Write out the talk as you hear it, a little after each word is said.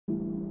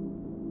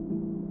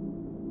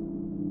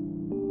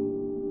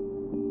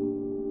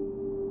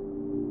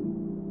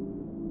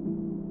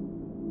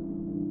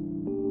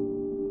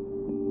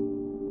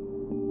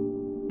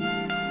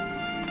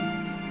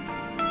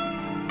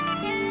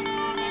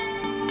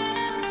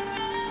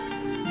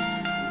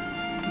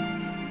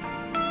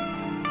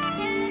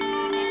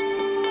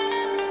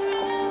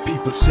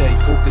People say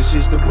fuck the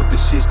system, but the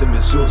system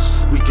is us.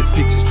 We can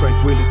fix its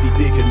tranquility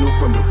digging up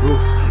from the roof.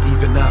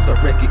 Even after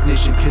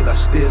recognition, killer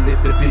still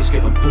lift the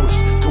biscuit and bust.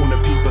 Turning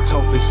people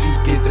to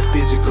physique into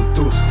physical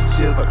dust.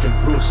 Silver can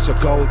rust, so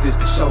gold is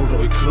the soul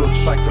that I clutch.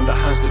 Back from the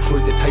hands that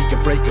try to take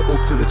and break it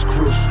up till it's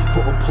crushed.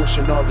 But I'm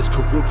pushing all this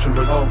corruption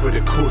right over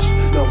the cusp.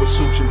 No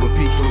assumption will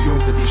be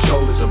triumphant, these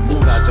shoulders are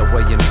must. Lads are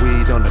weighing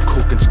weed on the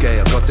cooking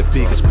scale. Got the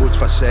biggest buds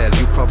for sale,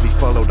 you probably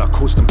followed our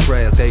custom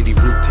trail. Daily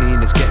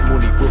routine is get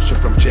money rushing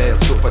from jail.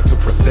 Suffer to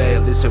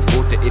prevail, is it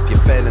worth it if you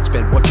fail and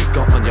spend what you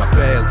got on your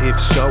bail?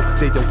 If so,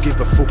 they don't give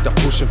a fuck, they're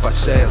pushing for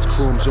sales.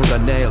 Crumbs under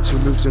nails, who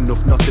moves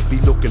enough not to be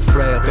looking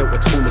frail? About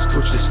with hunters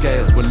touch the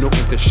scales, with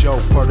nothing to show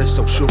for us,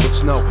 so shovel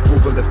snow.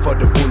 Bubble it for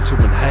the ones who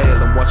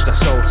inhale and watch their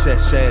soul set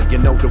sail. You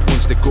know the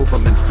ones the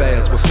government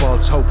fails with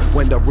false hope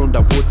when they're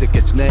under wood that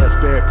gets nailed.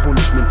 Bare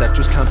punishment that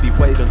just can't be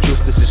weighed on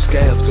justice's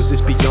scales, cause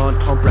it's beyond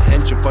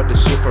comprehension for the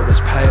sufferers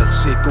pale.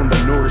 Sick,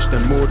 undernourished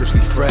and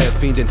murderously frail,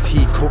 fiending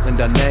teeth, cutting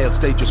their nails.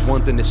 They just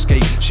want an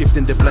escape,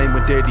 shifting the blame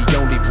when they're the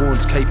only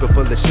ones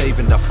capable of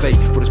saving their fate.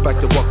 But it's back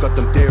to what got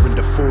them there in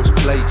the first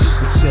place.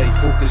 We'd say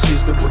fuck the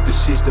system, but the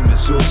system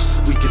is us.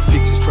 We can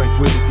fix its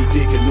tranquility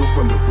digging up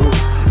from the roof.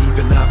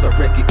 Even after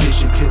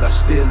recognition, killer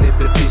still lift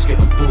the biscuit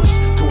and bust.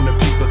 Turning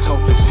people to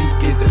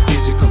physique into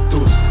physical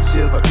dust.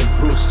 Silver can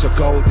rust, so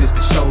gold is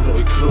the soul that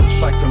I clutch.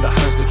 Back from the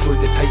hands that try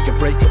to take and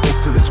break it up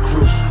till it's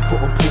crushed.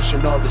 But I'm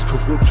pushing all this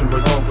corruption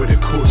right over the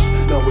cusp.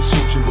 No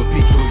assumption will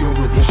be true, you're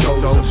with these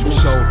shoulders. Those who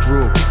sold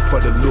drugs for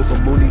the love of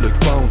money like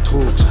bone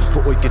thugs.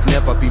 But I could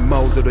never be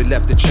molded, I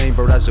left the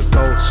chamber as a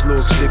gold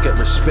slug. Still get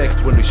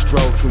respect when I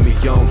stroll through my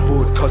own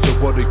hood. Cause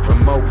of what I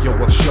promote, yo,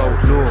 I've showed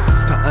love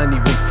to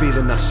anyone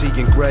feeling I see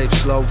in grave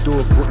slow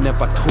dug, but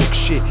never took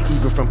shit,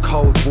 even from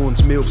cold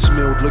ones. Milk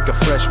smooth like a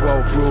fresh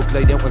walled rug,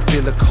 laid out and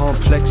feel a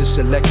complex is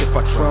selected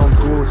for thrown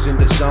goods in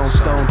the zone.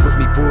 Stoned with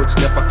me buds,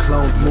 never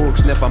cloned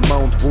mugs, never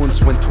moaned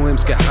once. When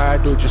times get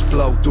hard, I just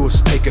blow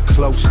dust. Take a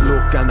close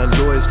look,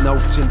 analyze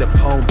notes in the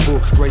poem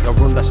book. Greater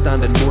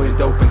understanding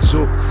mind opens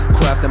up.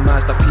 Craft the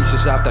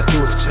masterpieces after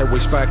dusk, how we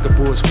spark a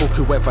buzz. Fuck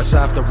whoever's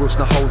after us,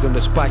 not holding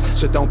us back,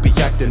 so don't be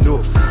acting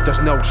up.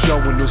 There's no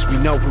showing us, we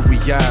know who we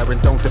are,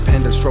 and don't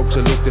depend on strokes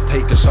of luck to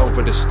take us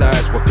over the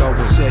stars. We're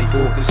going safe,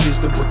 fuck the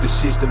system, but the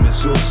system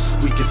is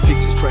us. We can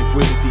fix its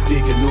tranquility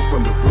digging up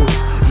from the roof.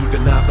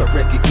 Even after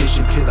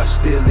recognition, killer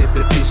still lift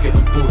the biscuit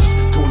and bust.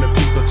 Turning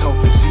people to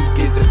physique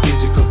into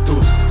physical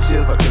dust.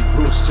 Silver can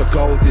rust, so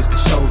gold is the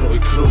soul that I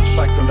clutch.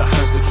 Back from the